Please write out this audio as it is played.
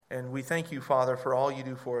And we thank you, Father, for all you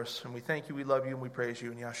do for us. And we thank you, we love you, and we praise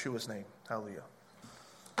you in Yeshua's name. Hallelujah.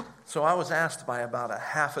 So I was asked by about a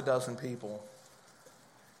half a dozen people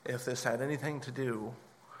if this had anything to do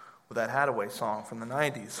with that Hadaway song from the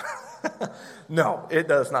 90s. No, it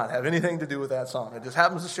does not have anything to do with that song. It just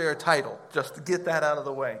happens to share a title, just to get that out of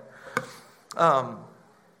the way.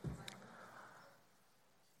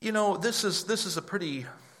 This is a pretty,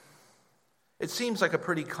 it seems like a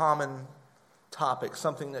pretty common topic,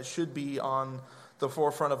 something that should be on the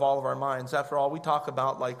forefront of all of our minds. After all, we talk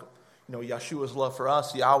about Yeshua's love for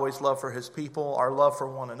us, Yahweh's love for his people, our love for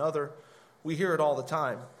one another. We hear it all the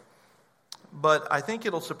time. But I think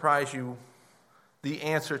it'll surprise you the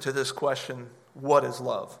answer to this question, what is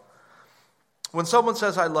love? When someone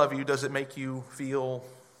says, I love you, does it make you feel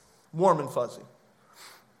warm and fuzzy?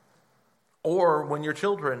 Or when your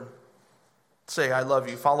children say, I love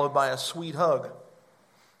you, followed by a sweet hug,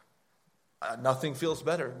 nothing feels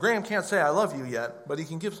better. Graham can't say I love you yet, but he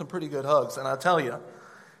can give some pretty good hugs. And I'll tell you,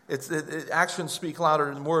 actions speak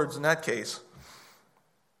louder than words in that case.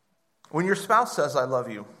 When your spouse says I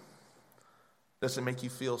love you, does it make you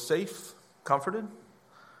feel safe, comforted?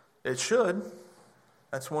 It should.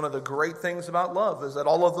 That's one of the great things about love, is that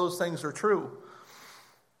all of those things are true.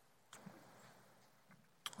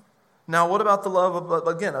 Now, what about the love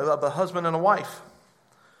of a husband and a wife?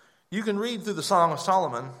 You can read through the Song of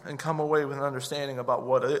Solomon and come away with an understanding about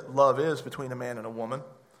what love is between a man and a woman.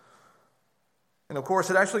 And of course,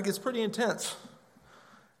 it actually gets pretty intense.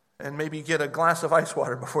 And maybe get a glass of ice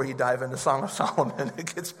water before you dive into Song of Solomon.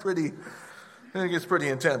 It gets pretty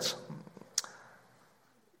intense.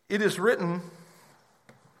 It is written,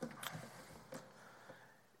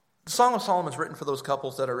 the Song of Solomon is written for those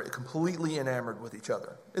couples that are completely enamored with each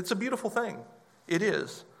other. It's a beautiful thing. It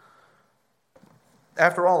is.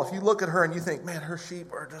 After all, if you look at her and you think, man, her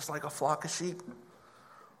sheep are just like a flock of sheep,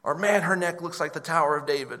 or man, her neck looks like the Tower of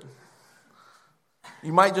David,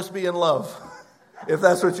 you might just be in love, if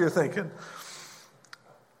that's what you're thinking.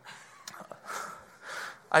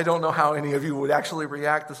 I don't know how any of you would actually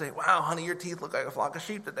react to say, wow, honey, your teeth look like a flock of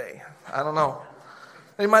sheep today. I don't know.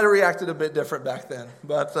 They might have reacted a bit different back then.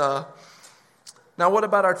 But now what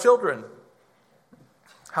about our children?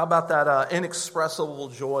 How about that inexpressible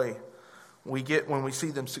joy we get when we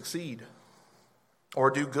see them succeed or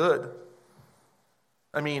do good?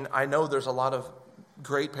 I mean, I know there's a lot of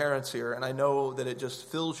great parents here, and I know that it just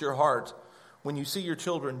fills your heart when you see your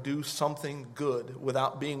children do something good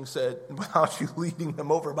without being said, without you leading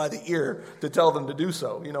them over by the ear to tell them to do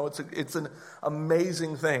so. You know, it's an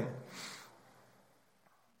amazing thing.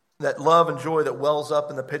 That love and joy that wells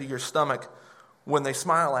up in the pit of your stomach when they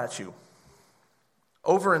smile at you.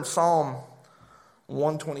 Over in Psalm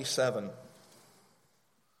 127,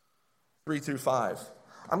 3 through 5,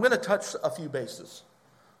 I'm going to touch a few bases.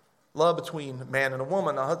 Love between man and a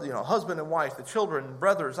woman, husband and wife, the children,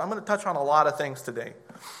 brothers. I'm going to touch on a lot of things today.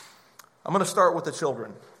 I'm going to start with the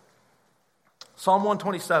children. Psalm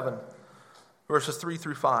 127, verses 3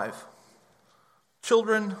 through 5.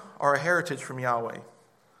 Children are a heritage from Yahweh,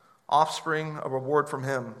 offspring a reward from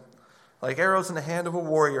him. Like arrows in the hand of a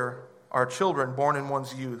warrior are children born in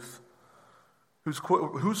one's youth.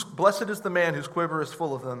 Whose blessed is the man whose quiver is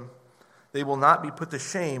full of them. They will not be put to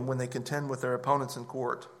shame when they contend with their opponents in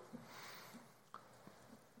court.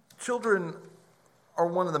 Children are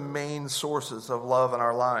one of the main sources of love in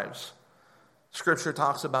our lives. Scripture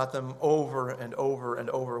talks about them over and over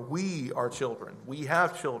and over. We are children. We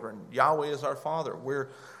have children. Yahweh is our Father. We're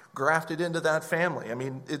grafted into that family. I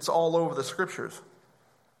mean, it's all over the Scriptures.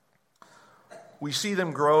 We see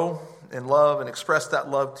them grow in love and express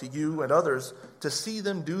that love to you and others. To see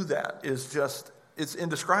them do that is just, it's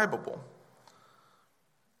indescribable.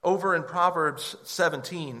 Over in Proverbs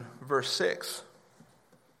 17, verse 6,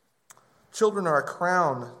 children are a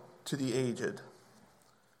crown to the aged.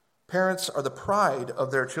 Parents are the pride of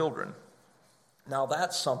their children. Now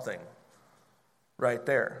that's something right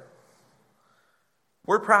there.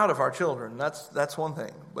 We're proud of our children. That's one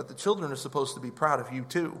thing. But the children are supposed to be proud of you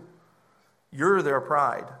too. You're their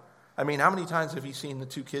pride. I mean, how many times have you seen the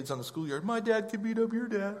two kids on the schoolyard? My dad could beat up your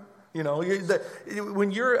dad. You know,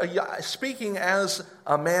 when you're speaking as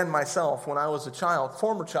a man myself, when I was a child,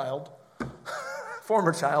 former child,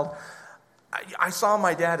 I saw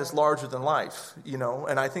my dad as larger than life, you know,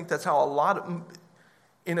 and I think that's how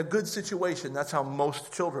in a good situation, that's how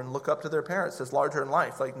most children look up to their parents, as larger than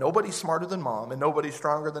life. Like, nobody's smarter than mom and nobody's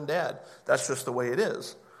stronger than dad. That's just the way it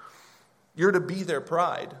is. You're to be their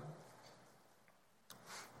pride.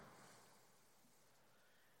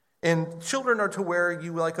 And children are to wear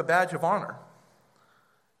you like a badge of honor.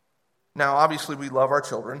 Now, obviously, we love our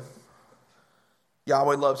children.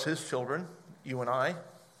 Yahweh loves his children, you and I.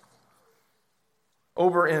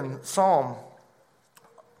 Over in Psalms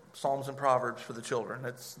and Proverbs for the children,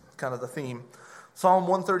 that's kind of the theme. Psalm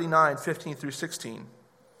 139, 15 through 16.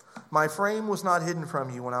 My frame was not hidden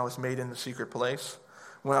from you when I was made in the secret place.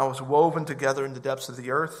 When I was woven together in the depths of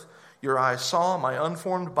the earth, your eyes saw my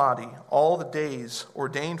unformed body. All the days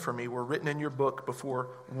ordained for me were written in your book before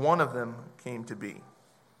one of them came to be.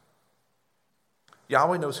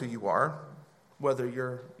 Yahweh knows who you are, whether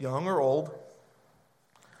you're young or old.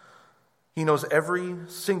 He knows every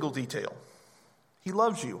single detail. He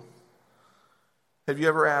loves you. Have you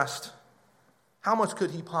ever asked, how much could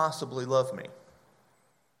he possibly love me?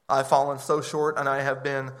 I've fallen so short and I have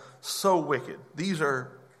been so wicked. These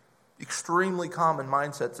are extremely common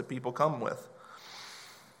mindsets that people come with.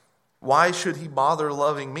 Why should he bother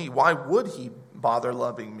loving me? Why would he bother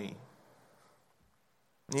loving me?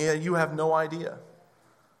 Yeah, you have no idea.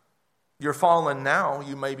 You're fallen now,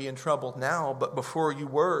 you may be in trouble now, but before you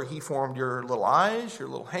were, he formed your little eyes, your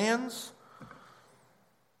little hands,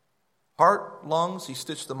 heart, lungs, he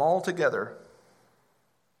stitched them all together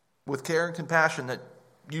with care and compassion that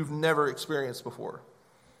you've never experienced before.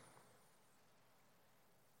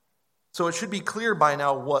 So it should be clear by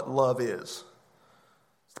now what love is.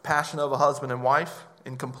 It's the passion of a husband and wife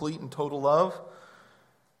in complete and total love.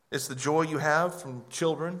 It's the joy you have from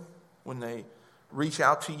children when they reach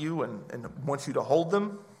out to you and want you to hold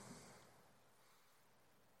them.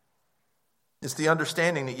 It's the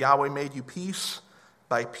understanding that Yahweh made you piece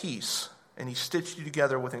by piece, and he stitched you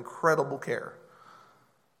together with incredible care.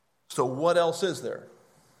 So what else is there?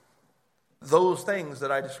 Those things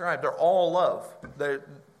that I described are all love. They're,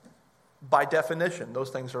 by definition, those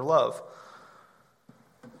things are love.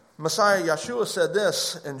 Messiah Yeshua said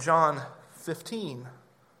this in John 15,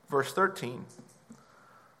 verse 13.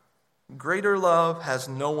 Greater love has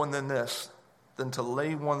no one than this, than to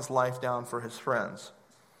lay one's life down for his friends.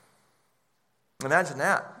 Imagine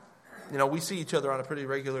that. You know, we see each other on a pretty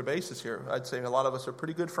regular basis here. I'd say a lot of us are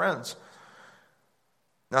pretty good friends.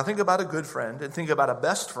 Now think about a good friend and think about a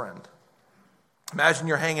best friend. Imagine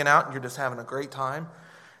you're hanging out and you're just having a great time.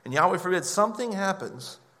 And Yahweh forbid something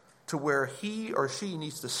happens to where he or she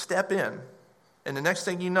needs to step in. And the next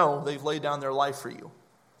thing you know, they've laid down their life for you.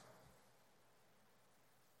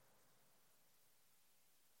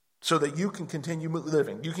 So that you can continue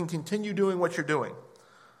living. You can continue doing what you're doing.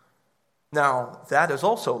 Now, that is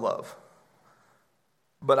also love.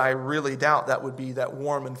 But I really doubt that would be that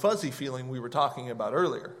warm and fuzzy feeling we were talking about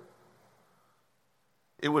earlier.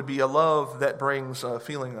 It would be a love that brings a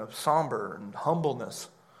feeling of somber and humbleness,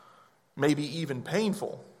 maybe even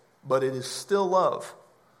painful, but it is still love.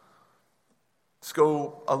 Let's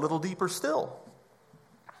go a little deeper still.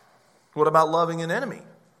 What about loving an enemy?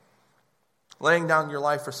 Laying down your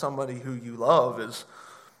life for somebody who you love is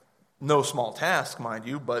no small task, mind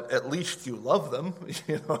you, but at least you love them.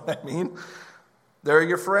 You know what I mean? They're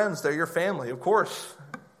your friends. They're your family, of course.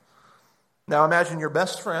 Now imagine your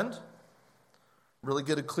best friend. Really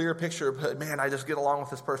get a clear picture of, man, I just get along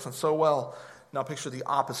with this person so well. Now picture the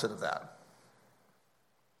opposite of that.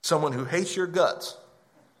 Someone who hates your guts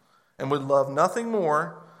and would love nothing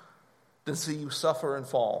more than see you suffer and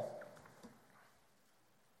fall.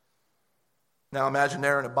 Now imagine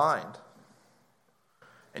they're in a bind.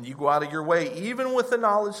 And you go out of your way, even with the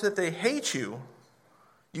knowledge that they hate you,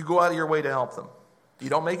 you go out of your way to help them. You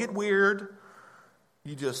don't make it weird.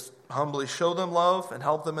 You just humbly show them love and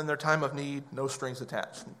help them in their time of need, no strings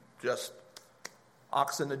attached. Just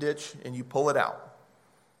ox in the ditch and you pull it out.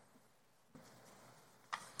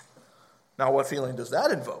 Now what feeling does that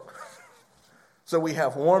invoke? So we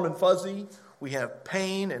have warm and fuzzy, we have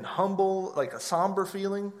pain and humble, like a somber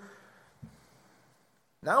feeling.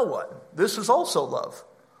 Now what? This is also love.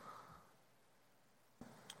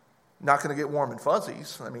 Not going to get warm and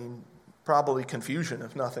fuzzies. I mean, probably confusion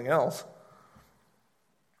if nothing else.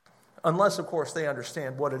 Unless, of course, they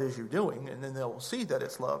understand what it is you're doing, and then they'll see that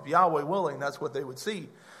it's love. Yahweh willing, that's what they would see.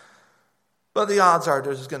 But the odds are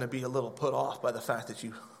there's going to be a little put off by the fact that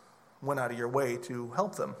you went out of your way to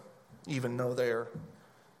help them, even though they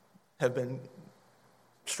have been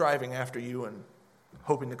striving after you and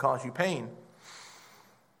hoping to cause you pain.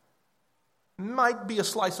 Might be a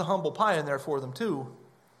slice of humble pie in there for them too.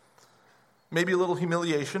 Maybe a little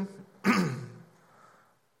humiliation.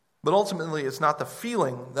 But ultimately, it's not the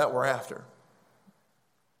feeling that we're after.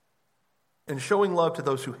 In showing love to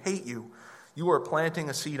those who hate you, you are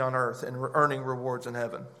planting a seed on earth and earning rewards in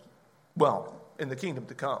heaven. Well, in the kingdom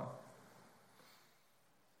to come.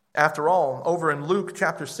 After all, over in Luke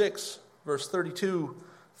chapter 6, verse 32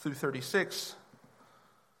 through 36,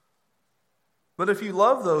 But if you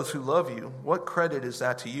love those who love you, what credit is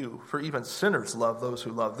that to you? For even sinners love those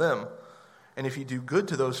who love them. And if you do good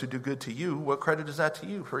to those who do good to you, what credit is that to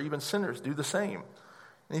you? For even sinners do the same.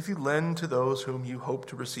 And if you lend to those whom you hope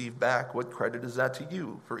to receive back, what credit is that to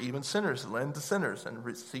you? For even sinners lend to sinners and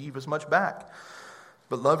receive as much back.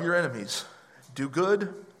 But love your enemies, do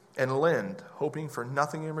good and lend, hoping for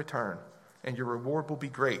nothing in return, and your reward will be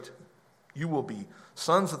great. You will be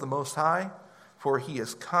sons of the Most High, for he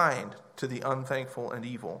is kind to the unthankful and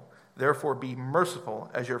evil. Therefore be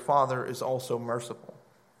merciful, as your Father is also merciful.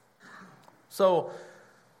 So,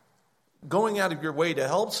 going out of your way to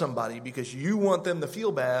help somebody because you want them to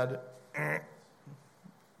feel bad,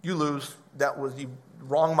 you lose. That was the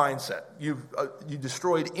wrong mindset. You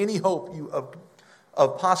destroyed any hope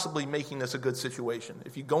of possibly making this a good situation.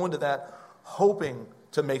 If you go into that hoping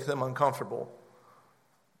to make them uncomfortable,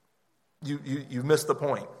 you miss the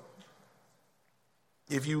point.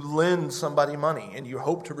 If you lend somebody money and you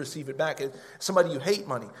hope to receive it back, somebody you hate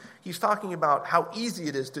money, he's talking about how easy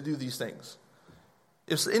it is to do these things.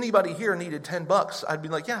 If anybody here needed $10, I'd be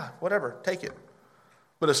like, yeah, whatever, take it.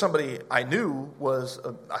 But if somebody I knew was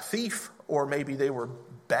a thief, or maybe they were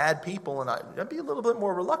bad people, and I'd be a little bit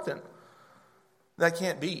more reluctant. That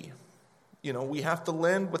can't be. We have to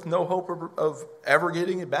lend with no hope of ever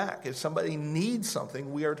getting it back. If somebody needs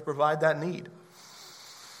something, we are to provide that need.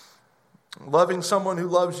 Loving someone who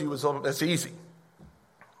loves you that's easy.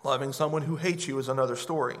 Loving someone who hates you is another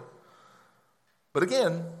story. But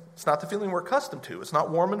again, it's not the feeling we're accustomed to. It's not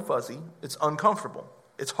warm and fuzzy. It's uncomfortable.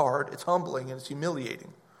 It's hard. It's humbling, and it's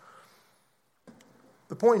humiliating.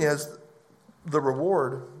 The point is, the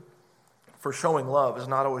reward for showing love is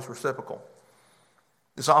not always reciprocal.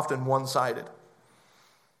 It's often one-sided.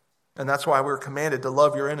 And that's why we're commanded to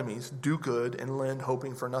love your enemies, do good, and lend,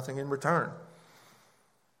 hoping for nothing in return.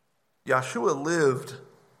 Yeshua lived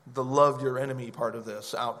the love your enemy part of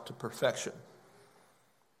this out to perfection.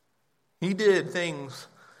 He did things.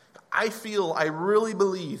 I really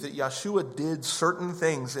believe that Yeshua did certain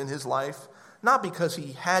things in his life, not because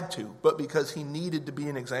he had to, but because he needed to be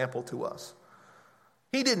an example to us.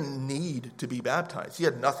 He didn't need to be baptized. He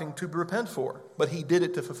had nothing to repent for, but he did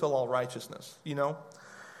it to fulfill all righteousness,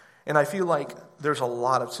 And I feel like there's a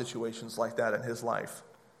lot of situations like that in his life.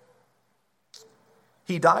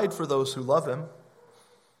 He died for those who love him,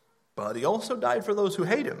 but he also died for those who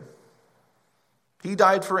hate him. He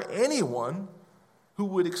died for anyone who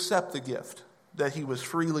would accept the gift that he was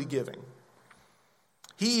freely giving.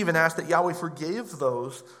 He even asked that Yahweh forgive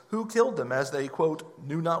those who killed them, as they, quote,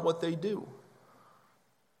 knew not what they do.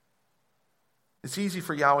 It's easy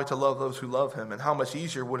for Yahweh to love those who love him, and how much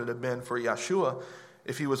easier would it have been for Yeshua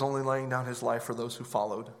if he was only laying down his life for those who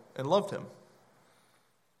followed and loved him.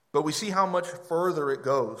 But we see how much further it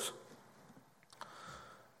goes.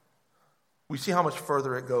 We see how much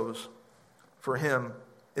further it goes for him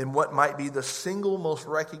in what might be the single most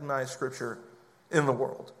recognized scripture in the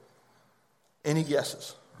world. Any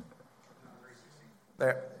guesses?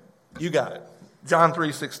 There. You got it. John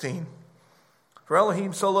 3:16. For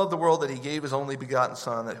Elohim so loved the world that he gave his only begotten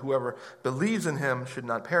Son, that whoever believes in him should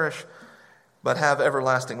not perish, but have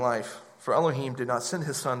everlasting life. For Elohim did not send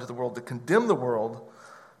his Son to the world to condemn the world,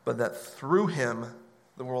 but that through him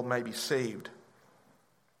the world may be saved.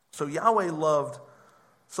 So Yahweh loved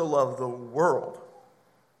the world.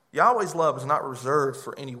 Yahweh's love is not reserved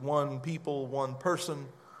for any one people, one person.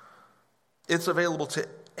 It's available to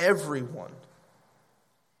everyone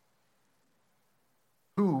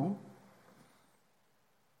who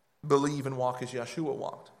believe and walk as Yeshua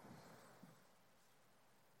walked.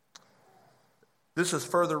 This is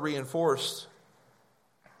further reinforced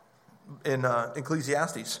in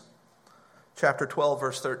Ecclesiastes chapter 12,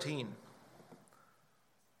 verse 13.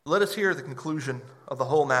 Let us hear the conclusion of the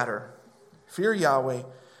whole matter. Fear Yahweh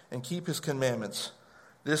and keep his commandments.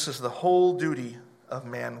 This is the whole duty of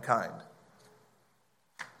mankind.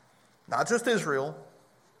 Not just Israel,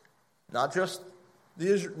 not just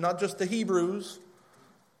the Hebrews,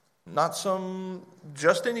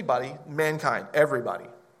 just anybody, mankind, everybody.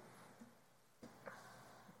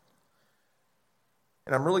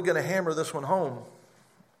 And I'm really going to hammer this one home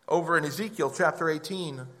over in Ezekiel chapter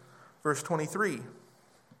 18, verse 23.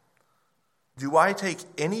 Do I take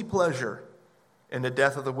any pleasure in the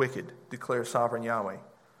death of the wicked, declares sovereign Yahweh?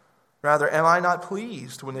 Rather, am I not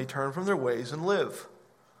pleased when they turn from their ways and live?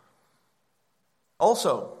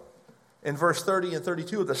 Also, in verse 30 and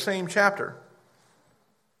 32 of the same chapter,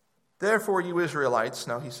 therefore, you Israelites,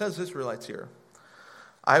 now he says Israelites here,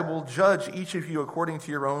 I will judge each of you according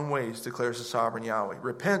to your own ways, declares the sovereign Yahweh.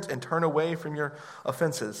 Repent and turn away from your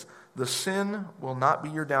offenses. The sin will not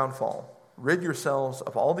be your downfall. Rid yourselves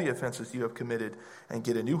of all the offenses you have committed and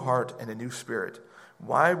get a new heart and a new spirit.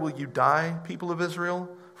 Why will you die, people of Israel?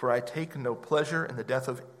 For I take no pleasure in the death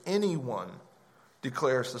of anyone,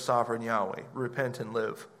 declares the sovereign Yahweh. Repent and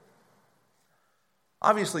live.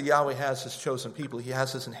 Obviously, Yahweh has his chosen people. He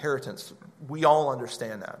has his inheritance. We all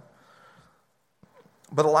understand that.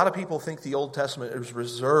 But a lot of people think the Old Testament is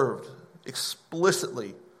reserved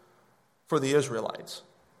explicitly for the Israelites.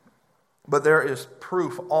 But there is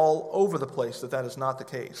proof all over the place that that is not the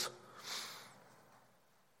case.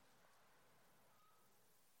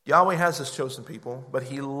 Yahweh has his chosen people, but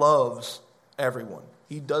he loves everyone.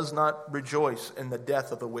 He does not rejoice in the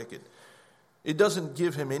death of the wicked. It doesn't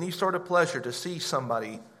give him any sort of pleasure to see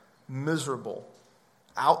somebody miserable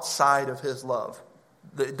outside of his love.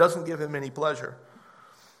 It doesn't give him any pleasure.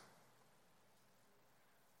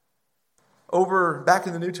 Back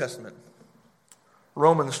in the New Testament,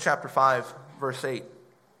 Romans chapter 5, verse 8.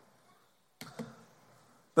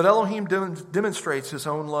 But Elohim demonstrates his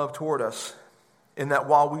own love toward us in that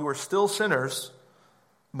while we were still sinners,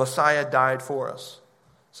 Messiah died for us.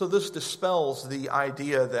 So this dispels the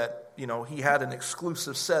idea that, he had an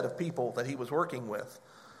exclusive set of people that he was working with.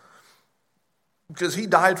 Because he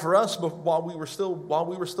died for us while we were still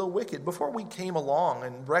wicked. Before we came along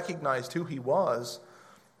and recognized who he was,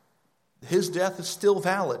 his death is still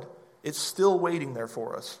valid. It's still waiting there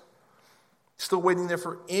for us. Still waiting there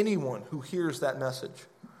for anyone who hears that message.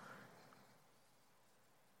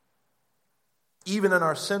 Even in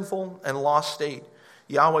our sinful and lost state,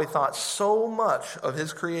 Yahweh thought so much of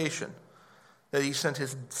his creation that he sent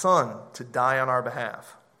his son to die on our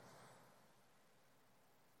behalf.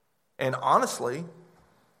 And honestly,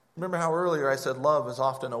 remember how earlier I said love is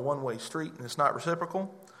often a one-way street and it's not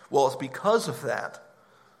reciprocal? Well, it's because of that.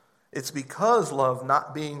 It's because love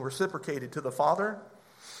not being reciprocated to the Father,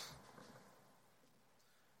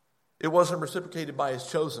 it wasn't reciprocated by his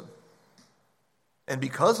chosen. And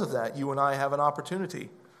because of that, you and I have an opportunity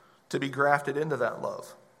to be grafted into that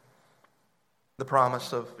love. The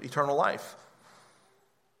promise of eternal life.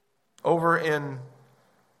 Over in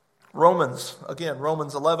Romans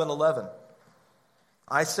 11:11.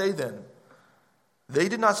 I say then, they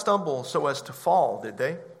did not stumble so as to fall, did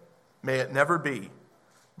they? May it never be.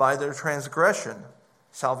 By their transgression,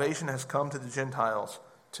 salvation has come to the Gentiles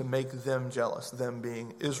to make them jealous, them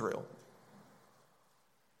being Israel.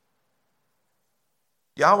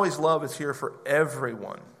 Yahweh's love is here for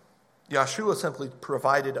everyone. Yeshua simply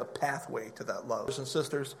provided a pathway to that love. Brothers and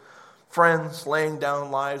sisters, friends, laying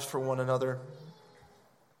down lives for one another.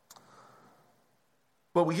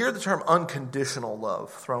 But we hear the term unconditional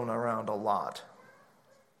love thrown around a lot.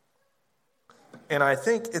 And I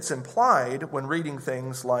think it's implied when reading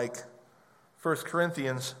things like 1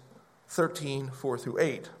 Corinthians 13, 4 through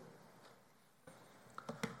 8.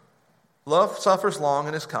 Love suffers long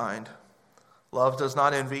and is kind. Love does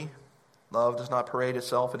not envy. Love does not parade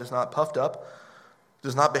itself. It is not puffed up.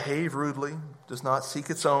 Does not behave rudely. Does not seek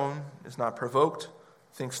its own. Is not provoked.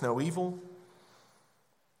 Thinks no evil.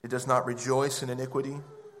 It does not rejoice in iniquity,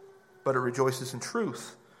 but it rejoices in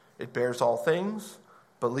truth. It bears all things,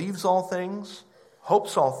 believes all things,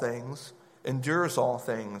 hopes all things, endures all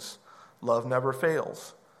things. Love never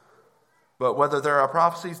fails. But whether there are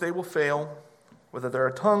prophecies, they will fail. Whether there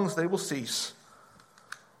are tongues, they will cease.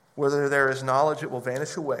 Whether there is knowledge, it will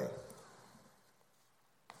vanish away.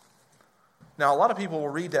 Now, a lot of people will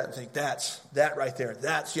read that and think, that right there,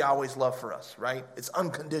 that's Yahweh's love for us, right? It's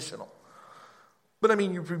unconditional. But I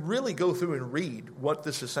mean, if you really go through and read what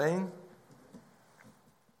this is saying,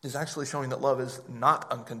 is actually showing that love is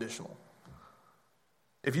not unconditional.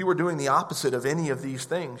 If you were doing the opposite of any of these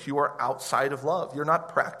things, you are outside of love. You're not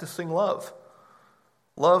practicing love.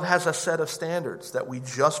 Love has a set of standards that we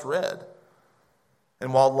just read.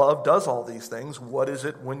 And while love does all these things, what is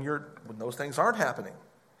it when those things aren't happening?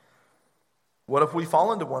 What if we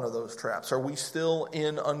fall into one of those traps? Are we still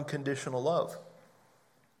in unconditional love?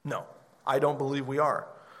 No, I don't believe we are.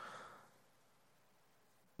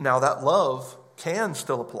 Now that love can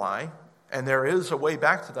still apply, and there is a way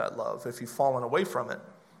back to that love if you've fallen away from it.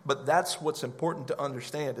 But that's what's important to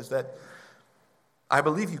understand, is that I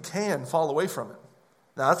believe you can fall away from it.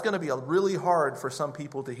 Now that's going to be really hard for some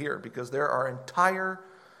people to hear, because there are entire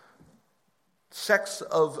sects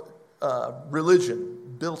of religion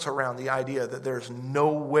built around the idea that there's no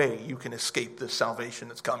way you can escape this salvation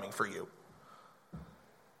that's coming for you.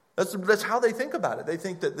 That's how they think about it. They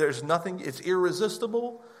think that there's nothing, it's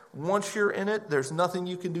irresistible. Once you're in it, there's nothing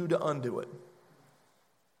you can do to undo it.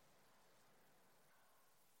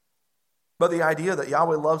 But the idea that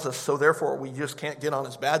Yahweh loves us, so therefore we just can't get on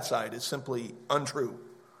his bad side, is simply untrue.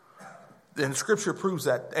 And Scripture proves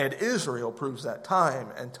that, and Israel proves that time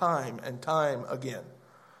and time and time again.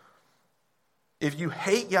 If you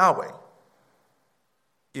hate Yahweh,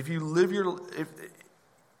 if you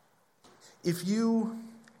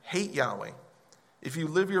hate Yahweh, if you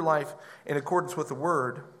live your life in accordance with the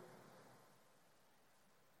Word,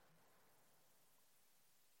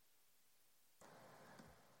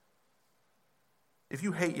 if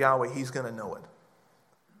you hate Yahweh, He's going to know it.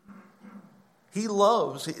 He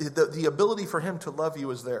loves, the ability for Him to love you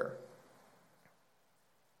is there.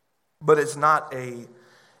 But this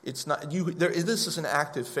is an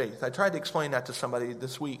active faith. I tried to explain that to somebody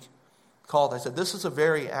this week. I said, this is a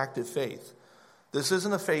very active faith. This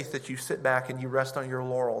isn't a faith that you sit back and you rest on your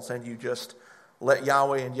laurels and you just let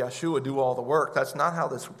Yahweh and Yeshua do all the work. That's not how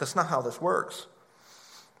this works.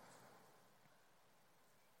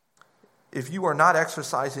 If you are not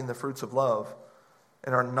exercising the fruits of love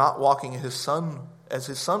and are not walking as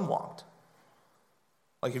his son walked,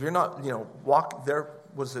 like if you're not, walk there,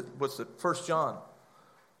 what's it 1 John,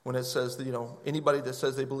 when it says that, anybody that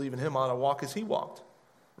says they believe in him ought to walk as he walked,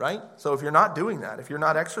 right? So if you're not doing that, if you're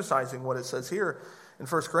not exercising what it says here in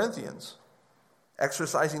 1 Corinthians,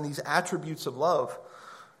 exercising these attributes of love,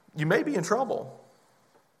 you may be in trouble.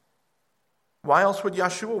 Why else would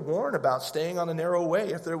Yeshua warn about staying on a narrow way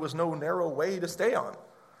if there was no narrow way to stay on?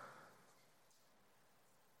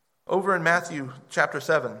 Over in Matthew chapter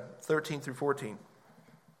 7, 13 through 14.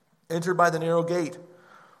 Enter by the narrow gate,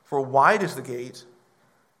 for wide is the gate,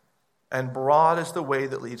 and broad is the way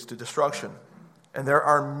that leads to destruction. And there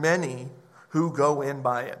are many who go in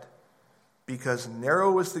by it, because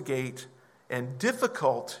narrow is the gate, and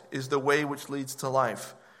difficult is the way which leads to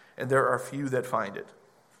life, and there are few that find it.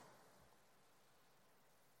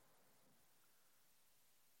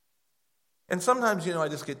 And sometimes, I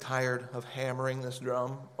just get tired of hammering this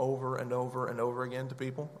drum over and over and over again to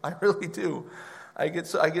people. I really do. I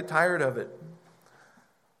get tired of it.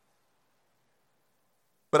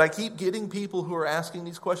 But I keep getting people who are asking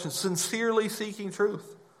these questions, sincerely seeking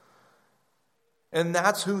truth. And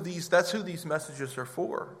that's who these messages are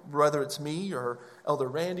for. Whether it's me or Elder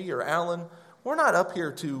Randy or Alan, we're not up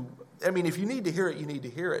here to, if you need to hear it, you need to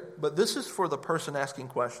hear it. But this is for the person asking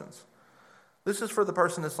questions. This is for the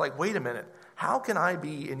person that's like, wait a minute, how can I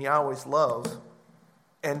be in Yahweh's love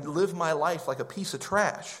and live my life like a piece of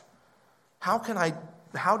trash? How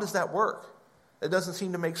does that work? It doesn't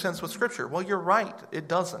seem to make sense with Scripture. Well, you're right, it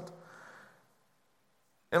doesn't.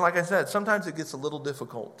 And like I said, sometimes it gets a little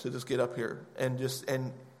difficult to just get up here and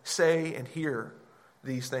say and hear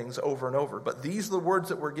these things over and over. But these are the words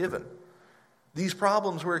that we're given. These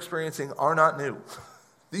problems we're experiencing are not new.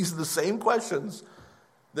 These are the same questions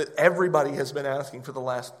that everybody has been asking for the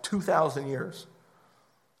last 2,000 years.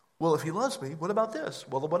 Well, if he loves me, what about this?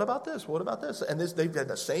 Well, what about this? What about this? And they've had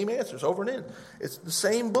the same answers over and in. It's the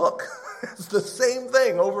same book. It's the same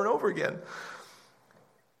thing over and over again.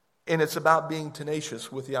 And it's about being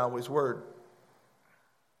tenacious with Yahweh's word.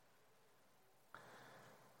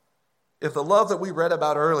 If the love that we read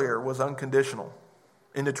about earlier was unconditional,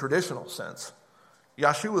 in the traditional sense,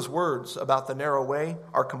 Yeshua's words about the narrow way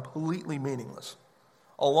are completely meaningless,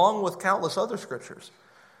 along with countless other scriptures.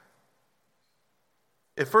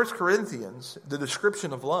 If 1 Corinthians, the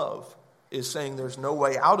description of love, is saying there's no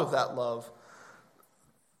way out of that love,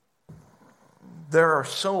 there are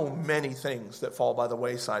so many things that fall by the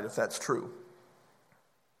wayside if that's true.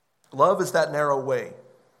 Love is that narrow way.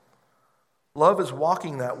 Love is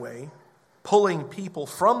walking that way, pulling people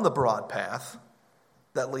from the broad path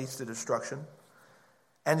that leads to destruction,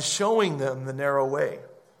 and showing them the narrow way.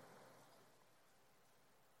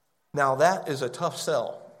 Now that is a tough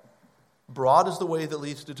sell. Broad is the way that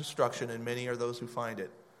leads to destruction, and many are those who find it.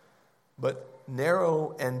 But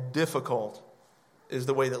narrow and difficult is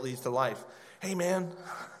the way that leads to life. Hey man,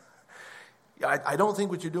 I don't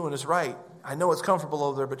think what you're doing is right. I know it's comfortable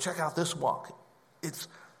over there, but check out this walk. It's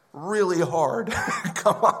really hard.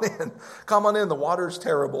 Come on in. The water's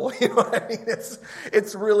terrible. You know what I mean?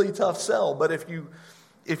 It's really tough sell. But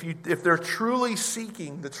if they're truly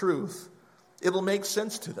seeking the truth, it'll make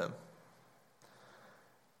sense to them.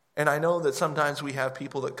 And I know that sometimes we have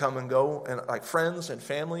people that come and go, and like friends and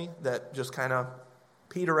family that just kind of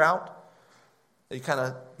peter out. They kind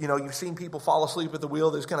of, you've seen people fall asleep at the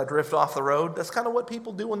wheel. They just kind of drift off the road. That's kind of what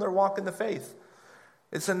people do when they're walking the faith.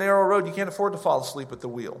 It's a narrow road. You can't afford to fall asleep at the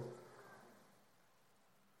wheel.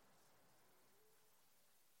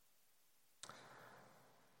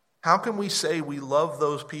 How can we say we love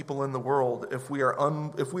those people in the world if we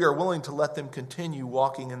are willing to let them continue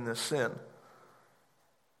walking in this sin?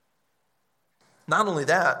 Not only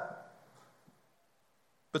that,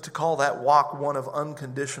 But to call that walk one of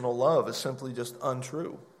unconditional love is simply just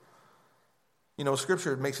untrue.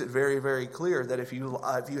 Scripture makes it very, very clear that if you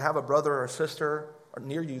have a brother or sister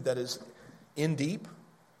near you that is in deep,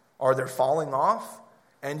 or they're falling off,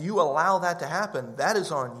 and you allow that to happen, that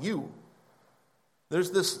is on you.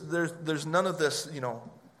 There's none of this,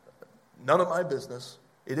 none of my business.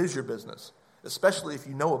 It is your business, especially if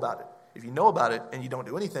you know about it. If you know about it and you don't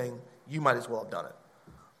do anything, you might as well have done it.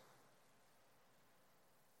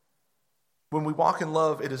 When we walk in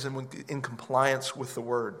love, it is in compliance with the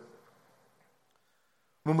word.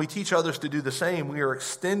 When we teach others to do the same, we are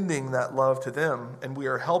extending that love to them, and we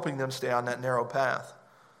are helping them stay on that narrow path.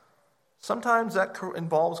 Sometimes that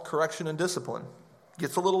involves correction and discipline. It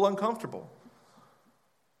gets a little uncomfortable.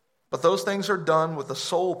 But those things are done with the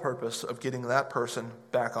sole purpose of getting that person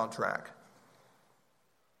back on track.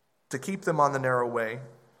 To keep them on the narrow way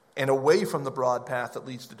and away from the broad path that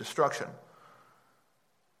leads to destruction.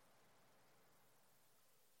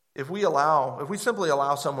 If we simply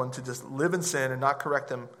allow someone to just live in sin and not correct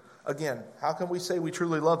them, again, how can we say we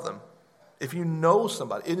truly love them? If you know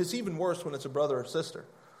somebody, and it's even worse when it's a brother or sister,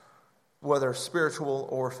 whether spiritual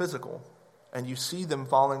or physical, and you see them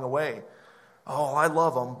falling away. Oh, I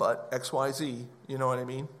love them, but XYZ, you know what I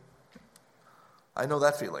mean? I know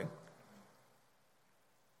that feeling.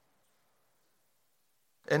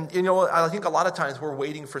 And, I think a lot of times we're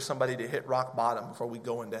waiting for somebody to hit rock bottom before we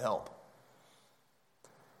go in to help.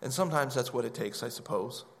 And sometimes that's what it takes, I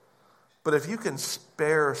suppose. But if you can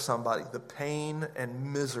spare somebody the pain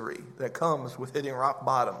and misery that comes with hitting rock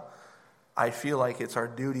bottom, I feel like it's our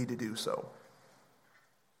duty to do so.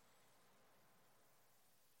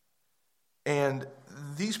 And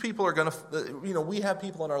these people are going to, we have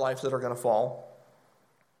people in our lives that are going to fall.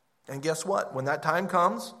 And guess what? When that time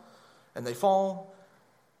comes and they fall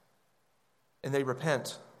and they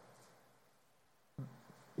repent,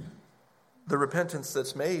 the repentance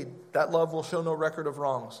that's made, that love will show no record of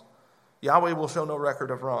wrongs. Yahweh will show no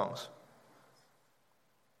record of wrongs.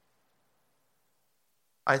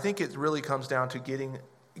 I think it really comes down to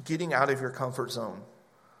getting out of your comfort zone.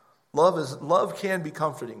 Love can be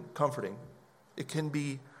comforting. It can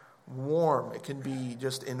be warm. It can be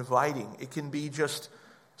just inviting. It can be just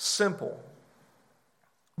simple.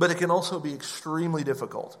 But it can also be extremely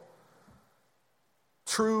difficult.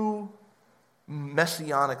 True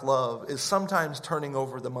messianic love is sometimes turning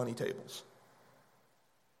over the money tables.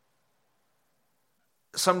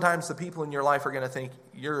 Sometimes the people in your life are going to think,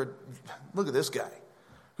 look at this guy.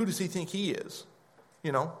 Who does he think he is?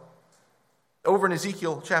 Over in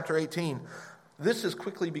Ezekiel chapter 18, this is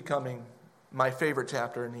quickly becoming my favorite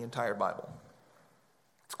chapter in the entire Bible.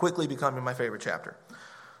 It's quickly becoming my favorite chapter.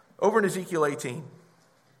 Over in Ezekiel 18,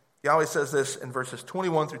 Yahweh says this in verses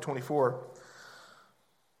 21 through 24.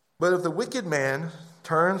 But if the wicked man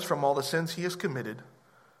turns from all the sins he has committed,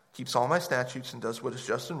 keeps all my statutes, and does what is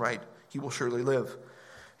just and right, he will surely live.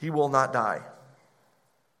 He will not die.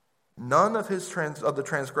 None of the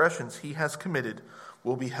transgressions he has committed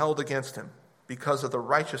will be held against him. Because of the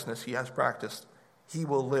righteousness he has practiced, he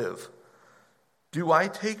will live. Do I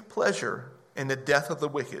take pleasure in the death of the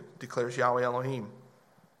wicked, declares Yahweh Elohim.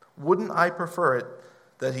 Wouldn't I prefer it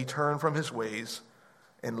that he turn from his ways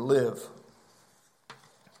and live?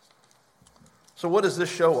 So what does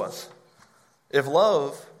this show us? If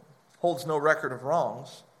love holds no record of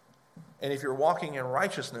wrongs, and if you're walking in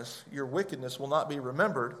righteousness, your wickedness will not be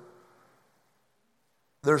remembered,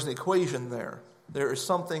 there's an equation there. There is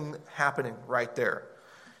something happening right there.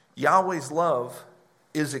 Yahweh's love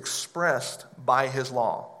is expressed by his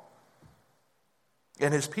law.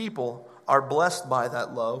 And his people are blessed by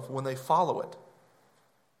that love when they follow it.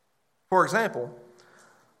 For example,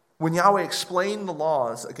 when Yahweh explained the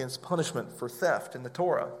laws against punishment for theft in the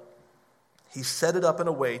Torah, he set it up in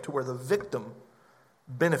a way to where the victim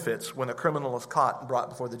benefits when a criminal is caught and brought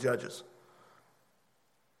before the judges.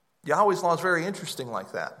 Yahweh's law is very interesting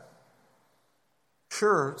like that.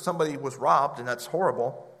 Sure, somebody was robbed, and that's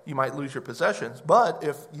horrible. You might lose your possessions. But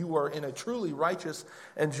if you are in a truly righteous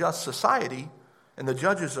and just society, and the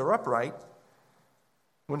judges are upright,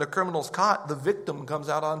 when the criminal's caught, the victim comes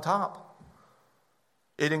out on top.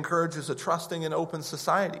 It encourages a trusting and open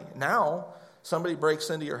society. Now, somebody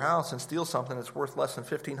breaks into your house and steals something that's worth less than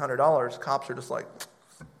 $1,500, cops are just like,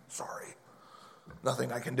 sorry,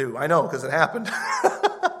 nothing I can do. I know, because it happened.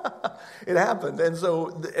 It happened.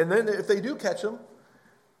 And then if they do catch them,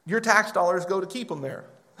 your tax dollars go to keep them there.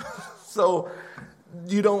 So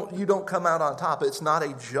you don't come out on top. It's not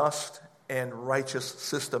a just and righteous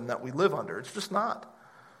system that we live under. It's just not.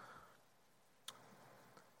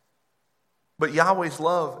 But Yahweh's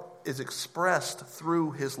love is expressed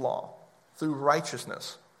through his law, through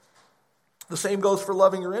righteousness. The same goes for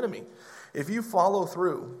loving your enemy. If you follow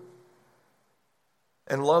through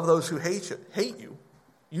and love those who hate you,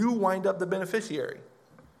 you wind up the beneficiary.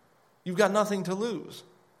 You've got nothing to lose.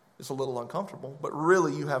 It's a little uncomfortable, but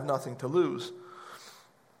really you have nothing to lose.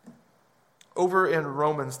 Over in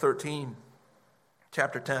Romans 13,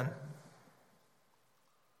 chapter 10.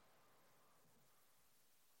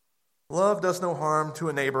 Love does no harm to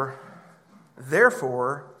a neighbor.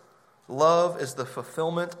 Therefore, love is the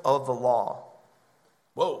fulfillment of the law.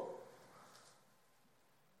 Whoa.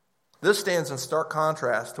 This stands in stark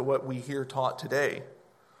contrast to what we hear taught today.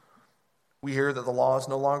 We hear that the law is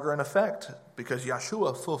no longer in effect because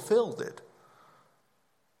Yeshua fulfilled it.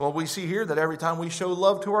 Well, we see here that every time we show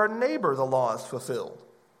love to our neighbor, the law is fulfilled.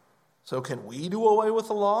 So can we do away with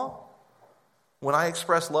the law? When I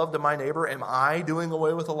express love to my neighbor, am I doing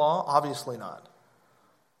away with the law? Obviously not.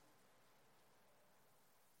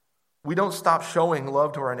 We don't stop showing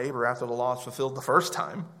love to our neighbor after the law is fulfilled the first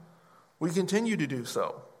time. We continue to do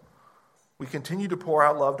so. We continue to pour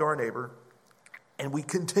out love to our neighbor, and we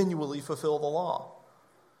continually fulfill the law.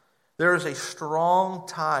 There is a strong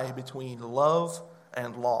tie between love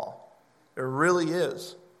and law. There really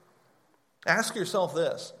is. Ask yourself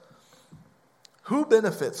this. Who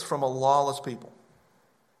benefits from a lawless people?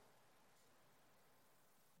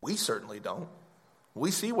 We certainly don't. We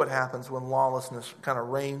see what happens when lawlessness kind of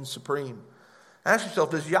reigns supreme. Ask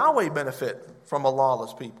yourself, does Yahweh benefit from a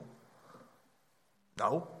lawless people?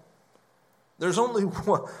 No. There's only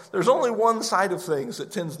one side of things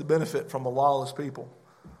that tends to benefit from a lawless people.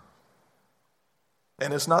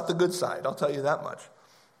 And it's not the good side, I'll tell you that much.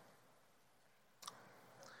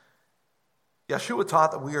 Yeshua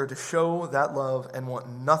taught that we are to show that love and want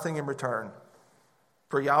nothing in return,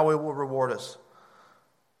 for Yahweh will reward us.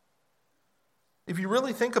 If you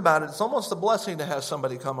really think about it, it's almost a blessing to have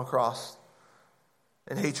somebody come across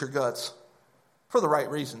and hate your guts, for the right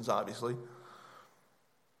reasons, obviously.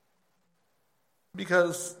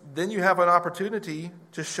 Because then you have an opportunity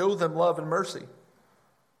to show them love and mercy.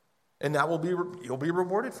 And that you'll be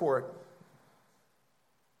rewarded for it.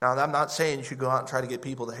 Now, I'm not saying you should go out and try to get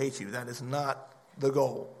people to hate you. That is not the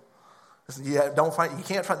goal.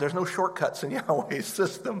 There's no shortcuts in Yahweh's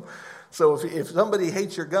system. So if somebody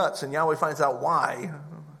hates your guts and Yahweh finds out why,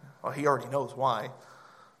 well, he already knows why.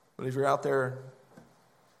 But if you're out there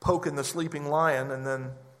poking the sleeping lion, and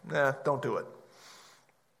then, don't do it.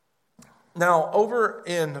 Now, over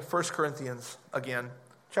in 1 Corinthians, again,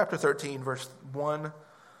 chapter 13, verse 1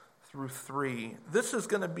 through 3, this is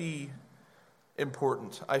going to be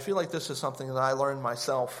important. I feel like this is something that I learned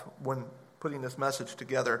myself when putting this message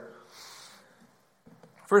together.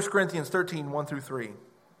 1 Corinthians 13, 1 through 3.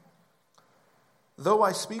 Though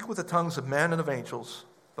I speak with the tongues of men and of angels,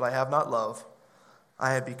 but I have not love,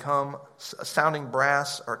 I have become a sounding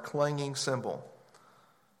brass or clanging cymbal.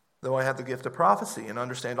 Though I have the gift of prophecy and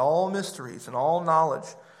understand all mysteries and all knowledge,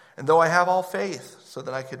 and though I have all faith so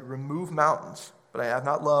that I could remove mountains, but I have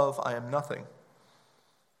not love, I am nothing.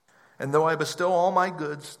 And though I bestow all my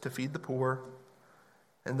goods to feed the poor,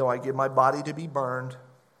 and though I give my body to be burned,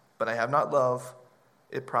 but I have not love,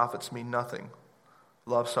 it profits me nothing.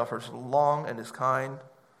 Love suffers long and is kind.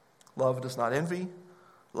 Love does not envy.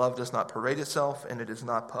 Love does not parade itself, and it is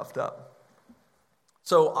not puffed up.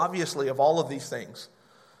 So obviously, of all of these things,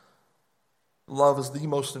 love is the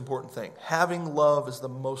most important thing. Having love is the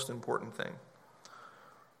most important thing.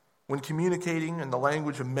 When communicating in the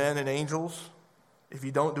language of men and angels, if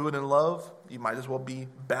you don't do it in love, you might as well be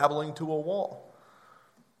babbling to a wall.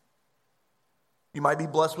 You might be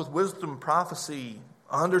blessed with wisdom, prophecy,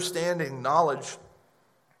 understanding, knowledge.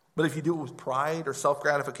 But if you do it with pride or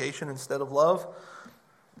self-gratification instead of love,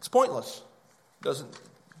 it's pointless.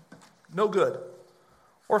 No good.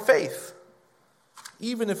 Or faith.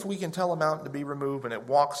 Even if we can tell a mountain to be removed and it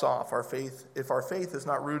walks off, if our faith is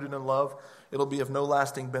not rooted in love, it'll be of no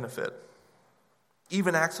lasting benefit.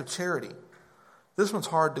 Even acts of charity. This one's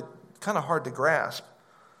kind of hard to grasp,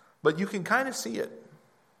 but you can kind of see it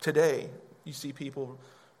today. You see people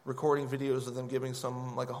recording videos of them giving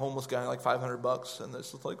a homeless guy like $500, and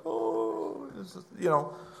it's just like,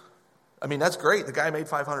 I mean, that's great. The guy made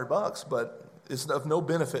 $500, but it's of no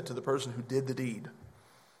benefit to the person who did the deed.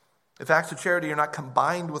 If acts of charity are not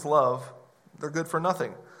combined with love, they're good for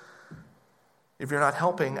nothing. If you're not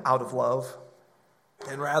helping out of love,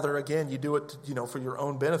 and rather, again, you do it, for your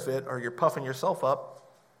own benefit, or you're puffing yourself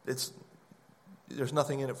up, there's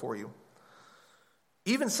nothing in it for you.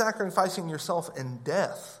 Even sacrificing yourself in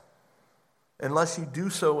death, unless you do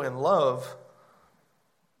so in love,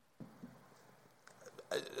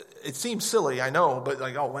 it seems silly, I know, but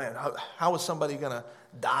oh man, how is somebody going to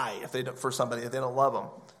die for somebody if they don't love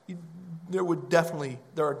them. There are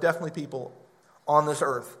definitely people on this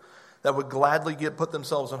earth that would gladly put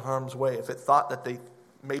themselves in harm's way if it thought that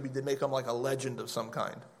maybe they make them like a legend of some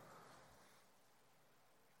kind.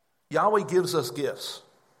 Yahweh gives us gifts: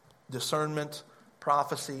 discernment,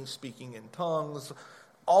 prophecy, speaking in tongues,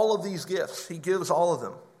 all of these gifts. He gives all of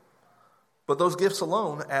them. But those gifts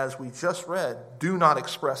alone, as we just read, do not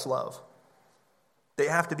express love. They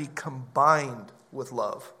have to be combined with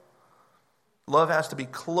love. Love has to be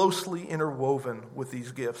closely interwoven with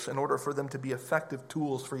these gifts in order for them to be effective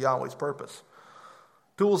tools for Yahweh's purpose.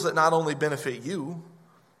 Tools that not only benefit you,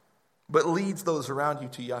 but leads those around you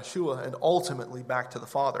to Yeshua and ultimately back to the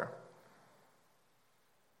Father.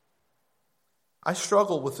 I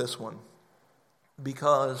struggle with this one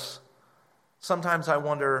because sometimes I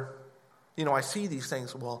wonder, I see these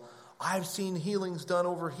things. Well, I've seen healings done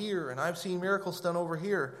over here and I've seen miracles done over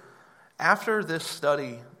here. After this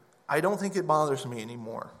study, I don't think it bothers me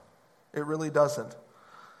anymore. It really doesn't.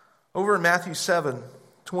 Over in Matthew 7,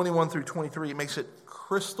 21 through 23, it makes it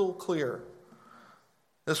crystal clear.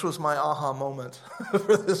 This was my aha moment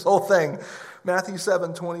for this whole thing. Matthew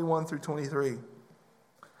 7, 21 through 23.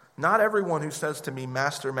 Not everyone who says to me,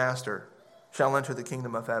 Master, Master, shall enter the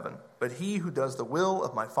kingdom of heaven, but he who does the will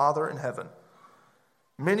of my Father in heaven.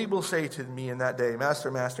 Many will say to me in that day,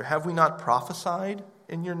 Master, Master, have we not prophesied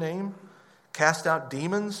in your name, cast out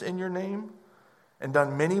demons in your name, and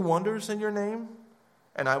done many wonders in your name?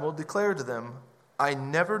 And I will declare to them, I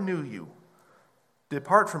never knew you.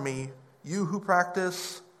 Depart from me, you who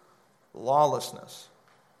practice lawlessness.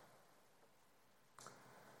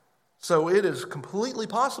 So it is completely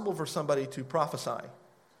possible for somebody to prophesy,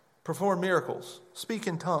 perform miracles, speak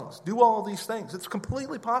in tongues, do all of these things. It's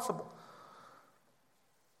completely possible.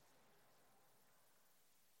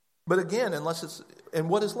 But again, and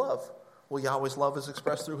what is love? Well, Yahweh's love is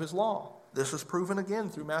expressed through his law. This is proven again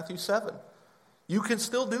through Matthew 7. You can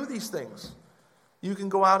still do these things. You can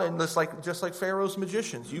go out and just like Pharaoh's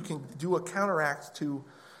magicians, you can do a counteract to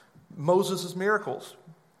Moses' miracles.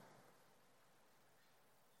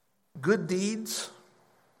 Good deeds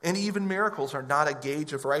and even miracles are not a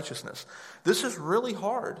gauge of righteousness. This is really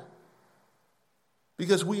hard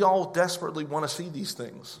because we all desperately want to see these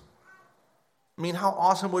things. I mean, how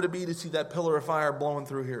awesome would it be to see that pillar of fire blowing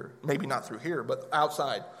through here? Maybe not through here, but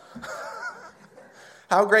outside.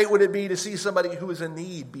 How great would it be to see somebody who is in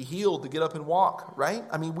need be healed, to get up and walk, right?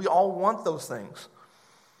 I mean, we all want those things.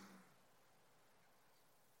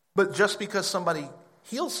 But just because somebody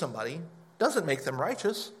heals somebody doesn't make them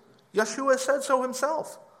righteous. Yeshua said so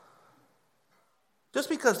himself. Just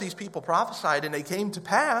because these people prophesied and they came to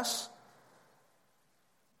pass,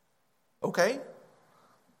 okay?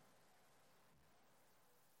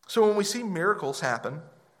 So when we see miracles happen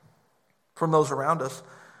from those around us,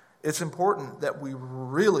 it's important that we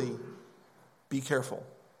really be careful.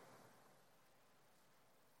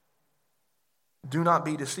 Do not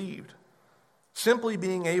be deceived. Simply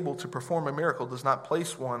being able to perform a miracle does not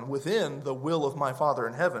place one within the will of my Father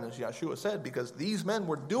in heaven, as Yeshua said, because these men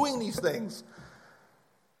were doing these things.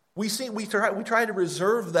 We try to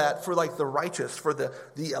reserve that for like the righteous, for the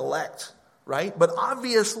elect, right? But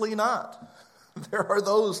obviously not. There are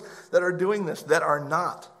those that are doing this that are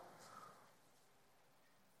not.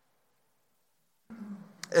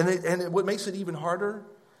 And what makes it even harder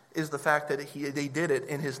is the fact that they did it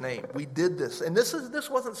in his name. We did this. And this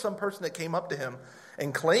wasn't some person that came up to him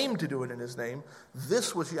and claimed to do it in his name.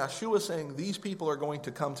 This was Yeshua saying, these people are going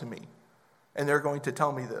to come to me, and they're going to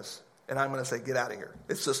tell me this. And I'm going to say, get out of here.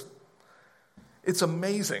 It's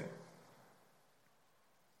amazing.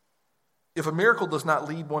 If a miracle does not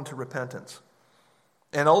lead one to repentance,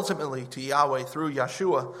 and ultimately to Yahweh through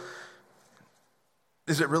Yeshua,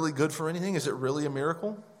 is it really good for anything? Is it really a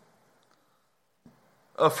miracle?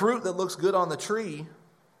 A fruit that looks good on the tree,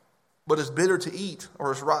 but is bitter to eat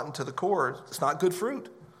or is rotten to the core, it's not good fruit.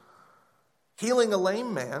 Healing a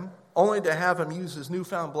lame man, only to have him use his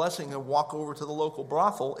newfound blessing and walk over to the local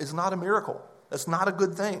brothel, is not a miracle. That's not a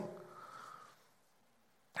good thing.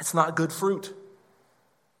 It's not good fruit.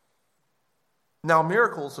 Now,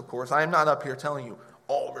 miracles, of course, I am not up here telling you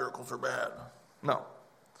all miracles are bad. No.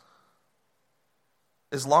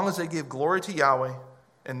 As long as they give glory to Yahweh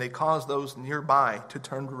and they cause those nearby to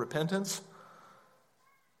turn to repentance,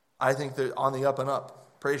 I think they're on the up and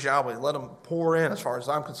up. Praise Yahweh. Let them pour in as far as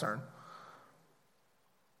I'm concerned.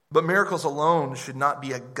 But miracles alone should not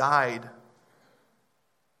be a guide,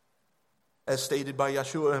 as stated by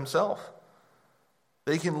Yeshua himself.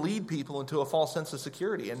 They can lead people into a false sense of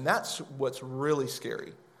security, and that's what's really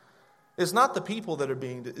scary. It's not the people that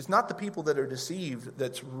are deceived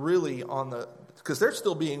that's really because they're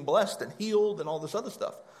still being blessed and healed and all this other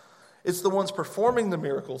stuff. It's the ones performing the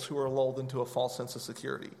miracles who are lulled into a false sense of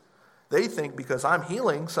security. They think because I'm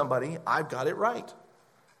healing somebody, I've got it right.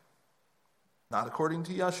 Not according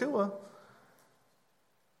to Yeshua.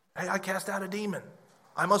 Hey, I cast out a demon.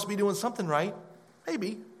 I must be doing something right.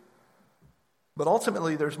 Maybe. But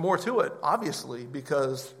ultimately, there's more to it, obviously,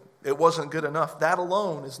 because it wasn't good enough. That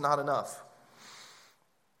alone is not enough.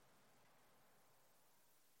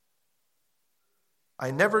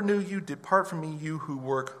 I never knew you. Depart from me, you who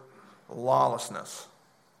work lawlessness.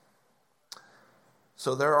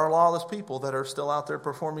 So there are lawless people that are still out there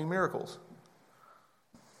performing miracles.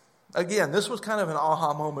 Again, this was kind of an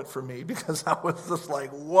aha moment for me because I was just like,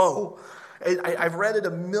 whoa. I've read it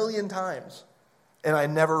 1,000,000 times, and I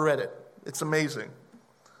never read it. It's amazing.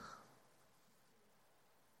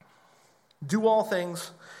 Do all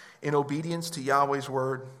things in obedience to Yahweh's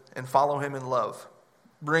word and follow him in love,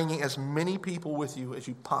 bringing as many people with you as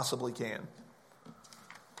you possibly can.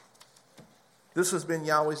 This has been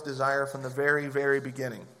Yahweh's desire from the very, very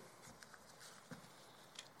beginning.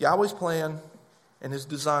 Yahweh's plan and his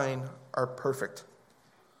design are perfect.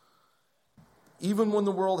 Even when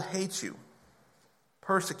the world hates you,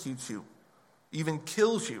 persecutes you, even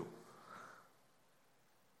kills you,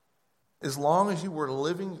 as long as you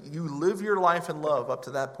live your life in love up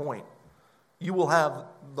to that point, you will have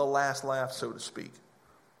the last laugh, so to speak.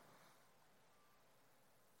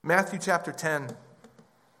 Matthew chapter 10,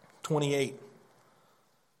 28.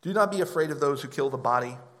 Do not be afraid of those who kill the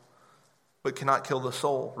body, but cannot kill the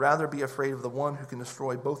soul. Rather be afraid of the one who can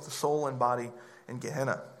destroy both the soul and body in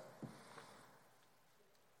Gehenna.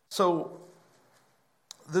 So,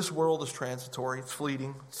 this world is transitory, it's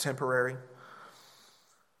fleeting, it's temporary.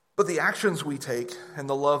 But the actions we take and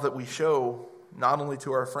the love that we show, not only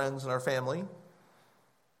to our friends and our family,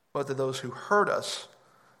 but to those who hurt us,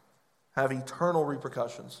 have eternal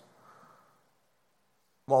repercussions.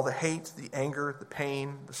 While the hate, the anger, the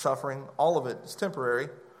pain, the suffering, all of it is temporary,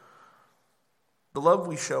 the love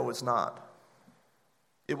we show is not.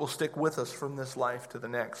 It will stick with us from this life to the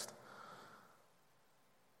next.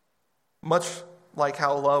 Much like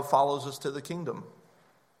how love follows us to the kingdom.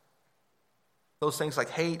 Those things like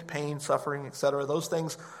hate, pain, suffering, etc., those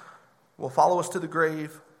things will follow us to the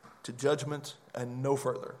grave, to judgment, and no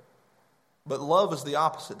further. But love is the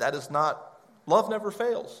opposite. Love never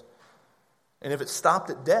fails. And if it stopped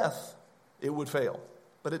at death, it would fail.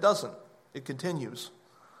 But it doesn't. It continues.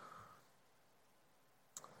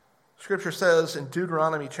 Scripture says in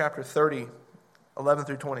Deuteronomy chapter 30, 11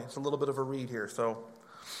 through 20. It's a little bit of a read here.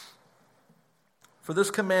 For this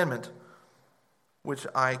commandment, which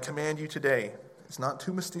I command you today, is not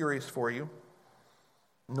too mysterious for you,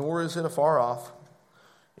 nor is it afar off.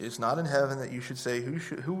 It is not in heaven that you should say,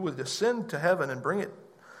 who would ascend to heaven and bring it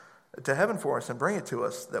to heaven for us and bring it to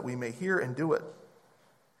us, that we may hear and do it.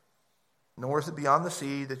 Nor is it beyond the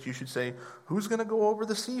sea that you should say, who's going to go over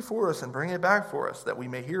the sea for us and bring it back for us, that we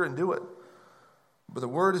may hear and do it. But the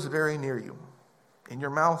word is very near you, in your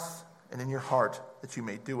mouth and in your heart, that you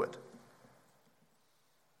may do it.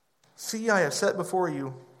 See, I have set before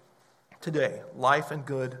you today life and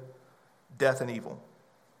good, death and evil.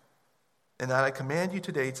 And that I command you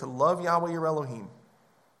today to love Yahweh your Elohim.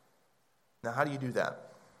 Now, how do you do that?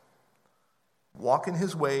 Walk in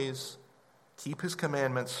his ways, keep his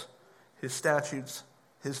commandments, his statutes,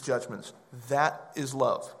 his judgments. That is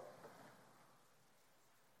love.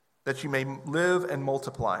 That you may live and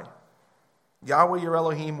multiply. Yahweh your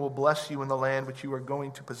Elohim will bless you in the land which you are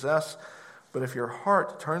going to possess. But if your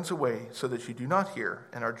heart turns away so that you do not hear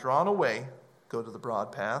and are drawn away, go to the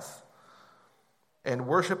broad path and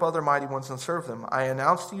worship other mighty ones and serve them. I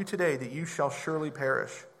announce to you today that you shall surely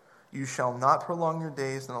perish. You shall not prolong your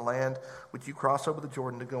days in the land which you cross over the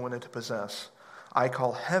Jordan to go in and to possess. I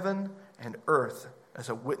call heaven and earth as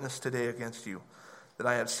a witness today against you, that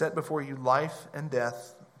I have set before you life and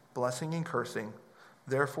death, blessing and cursing.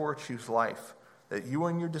 Therefore choose life, that you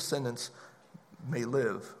and your descendants may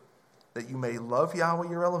live, that you may love Yahweh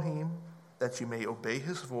your Elohim, that you may obey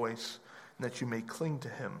his voice, and that you may cling to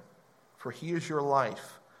him. For he is your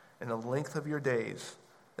life and the length of your days,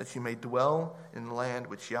 that you may dwell in the land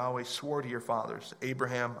which Yahweh swore to your fathers,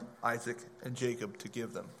 Abraham, Isaac, and Jacob, to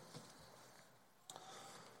give them.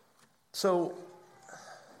 So,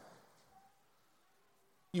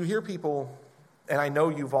 you hear people, and I know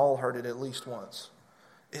you've all heard it at least once,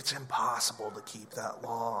 it's impossible to keep that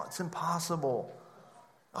law. It's impossible.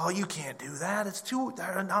 Oh, you can't do that. It's too,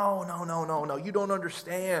 no. You don't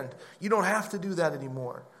understand. You don't have to do that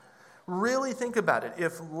anymore. Really think about it.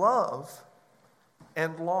 If love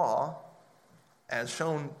and law as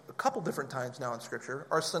shown a couple different times now in Scripture,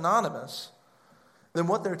 are synonymous, then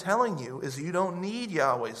what they're telling you is you don't need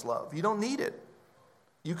Yahweh's love. You don't need it.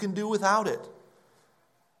 You can do without it.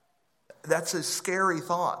 That's a scary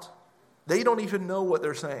thought. They don't even know what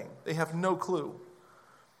they're saying. They have no clue.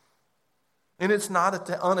 And it's not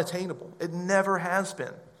unattainable. It never has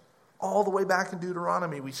been. All the way back in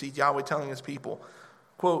Deuteronomy, we see Yahweh telling his people,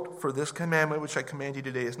 quote, "For this commandment which I command you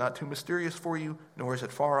today is not too mysterious for you, nor is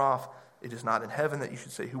it far off. It is not in heaven that you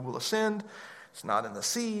should say, 'Who will ascend?' It's not in the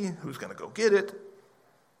sea, 'Who's going to go get it?'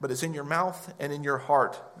 But it's in your mouth and in your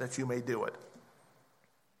heart that you may do it."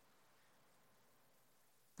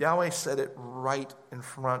 Yahweh said it right in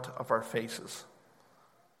front of our faces.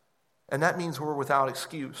 And that means we're without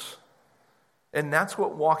excuse. And that's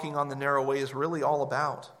what walking on the narrow way is really all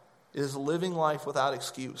about, is living life without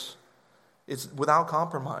excuse. It's without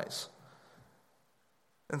compromise.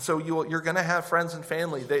 And so you're going to have friends and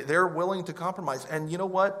family. They're willing to compromise. And you know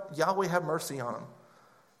what? Yahweh have mercy on them.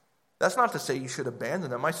 That's not to say you should abandon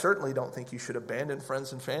them. I certainly don't think you should abandon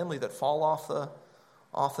friends and family that fall off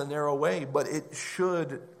the narrow way. But it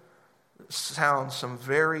should sound some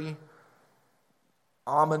very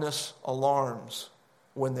ominous alarms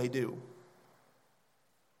when they do.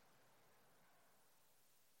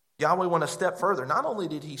 Yahweh went a step further. Not only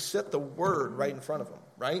did he set the word right in front of him,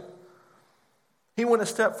 right? He went a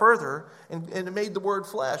step further and made the word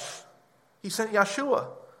flesh. He sent Yeshua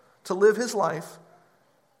to live his life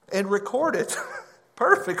and record it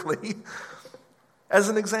perfectly as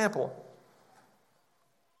an example.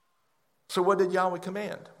 So what did Yahweh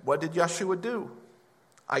command? What did Yeshua do?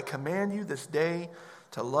 "I command you this day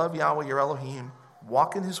to love Yahweh your Elohim,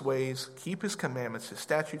 walk in his ways, keep his commandments, his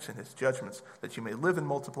statutes, and his judgments, that you may live and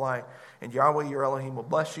multiply, and Yahweh your Elohim will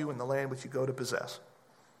bless you in the land which you go to possess."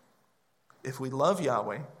 If we love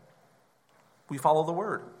Yahweh, we follow the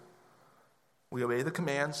word. We obey the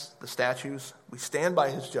commands, the statutes, we stand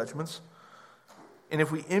by his judgments, and if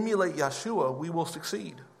we emulate Yeshua, we will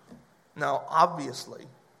succeed. Now, obviously,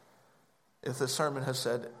 if this sermon has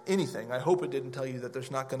said anything, I hope it didn't tell you that there's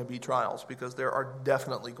not going to be trials, because there are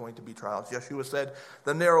definitely going to be trials. Yeshua said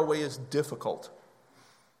the narrow way is difficult,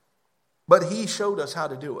 but he showed us how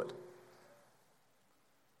to do it.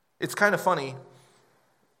 It's kind of funny.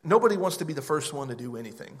 Nobody wants to be the first one to do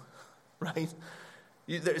anything, right?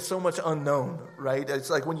 There's so much unknown, right? It's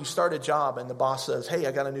like when you start a job and the boss says, "Hey,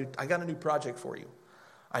 I got a new project for you.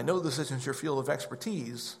 I know this isn't your field of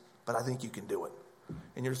expertise, but I think you can do it."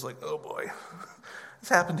 And you're just like, "Oh boy, it's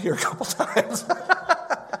happened here a couple times."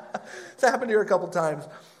 It's happened here a couple times.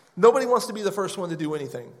 Nobody wants to be the first one to do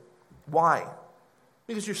anything. Why?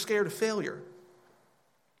 Because you're scared of failure,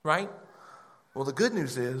 right? Well, the good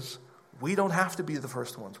news is we don't have to be the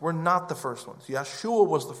first ones. We're not the first ones. Yeshua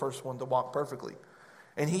was the first one to walk perfectly.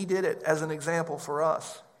 And he did it as an example for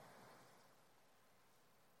us.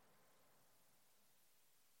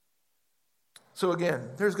 So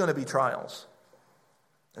again, there's going to be trials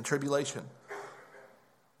and tribulation.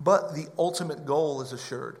 But the ultimate goal is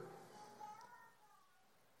assured.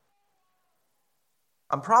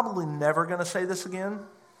 I'm probably never going to say this again,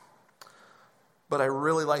 but I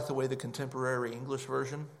really like the way the contemporary English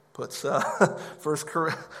version puts 1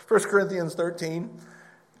 Corinthians 13.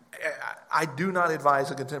 I do not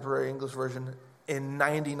advise a contemporary English version in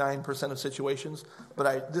 99% of situations, but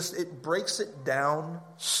it breaks it down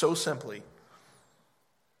so simply.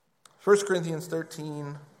 1 Corinthians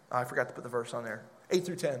 13, I forgot to put the verse on there. 8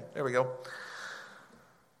 through 10, there we go.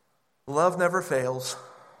 "Love never fails.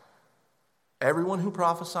 Everyone who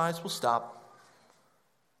prophesies will stop,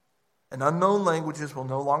 and unknown languages will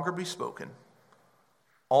no longer be spoken.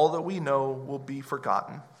 All that we know will be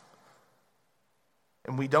forgotten.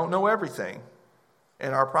 And we don't know everything,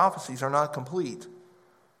 and our prophecies are not complete.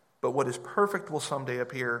 But what is perfect will someday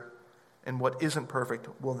appear, and what isn't perfect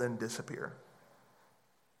will then disappear."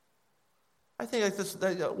 I think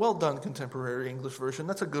well done, contemporary English version.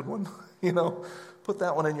 That's a good one. Put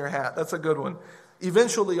that one in your hat. That's a good one.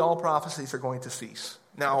 Eventually, all prophecies are going to cease.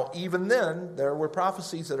 Now, even then, there were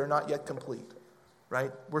prophecies that are not yet complete,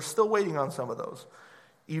 right? We're still waiting on some of those.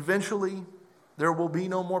 Eventually, there will be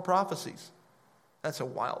no more prophecies. That's a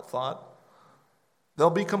wild thought.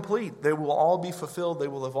 They'll be complete. They will all be fulfilled. They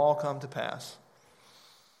will have all come to pass.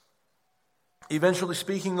 Eventually,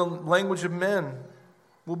 speaking the language of men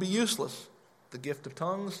will be useless. The gift of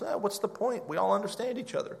tongues, what's the point? We all understand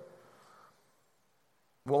each other.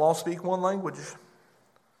 We'll all speak one language.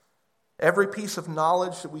 Every piece of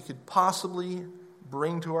knowledge that we could possibly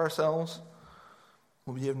bring to ourselves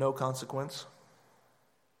will be of no consequence.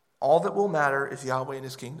 All that will matter is Yahweh and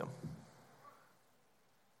his kingdom.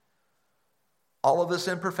 All of this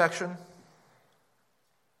imperfection,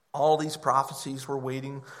 all these prophecies we're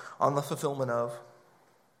waiting on the fulfillment of,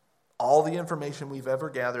 all the information we've ever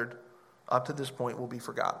gathered up to this point will be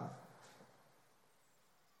forgotten.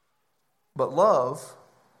 But love,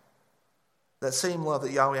 that same love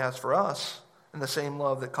that Yahweh has for us, and the same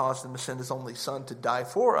love that caused him to send his only Son to die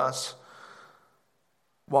for us,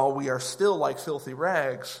 while we are still like filthy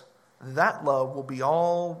rags, that love will be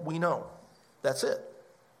all we know. That's it.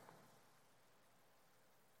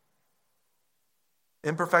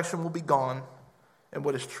 Imperfection will be gone, and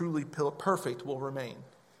what is truly perfect will remain.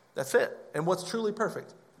 That's it. And what's truly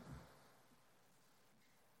perfect?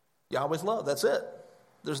 Yahweh's love. That's it.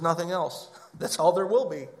 There's nothing else. That's all there will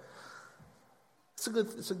be. It's a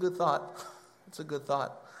good thought. It's a good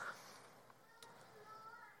thought.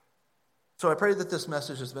 So I pray that this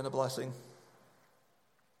message has been a blessing.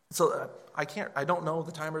 So I don't know,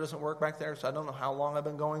 the timer doesn't work back there, so I don't know how long I've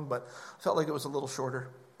been going, but I felt like it was a little shorter,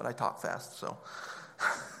 but I talk fast, so.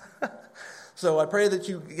 So I pray that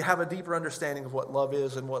you have a deeper understanding of what love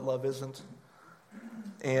is and what love isn't.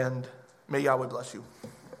 And may Yahweh bless you.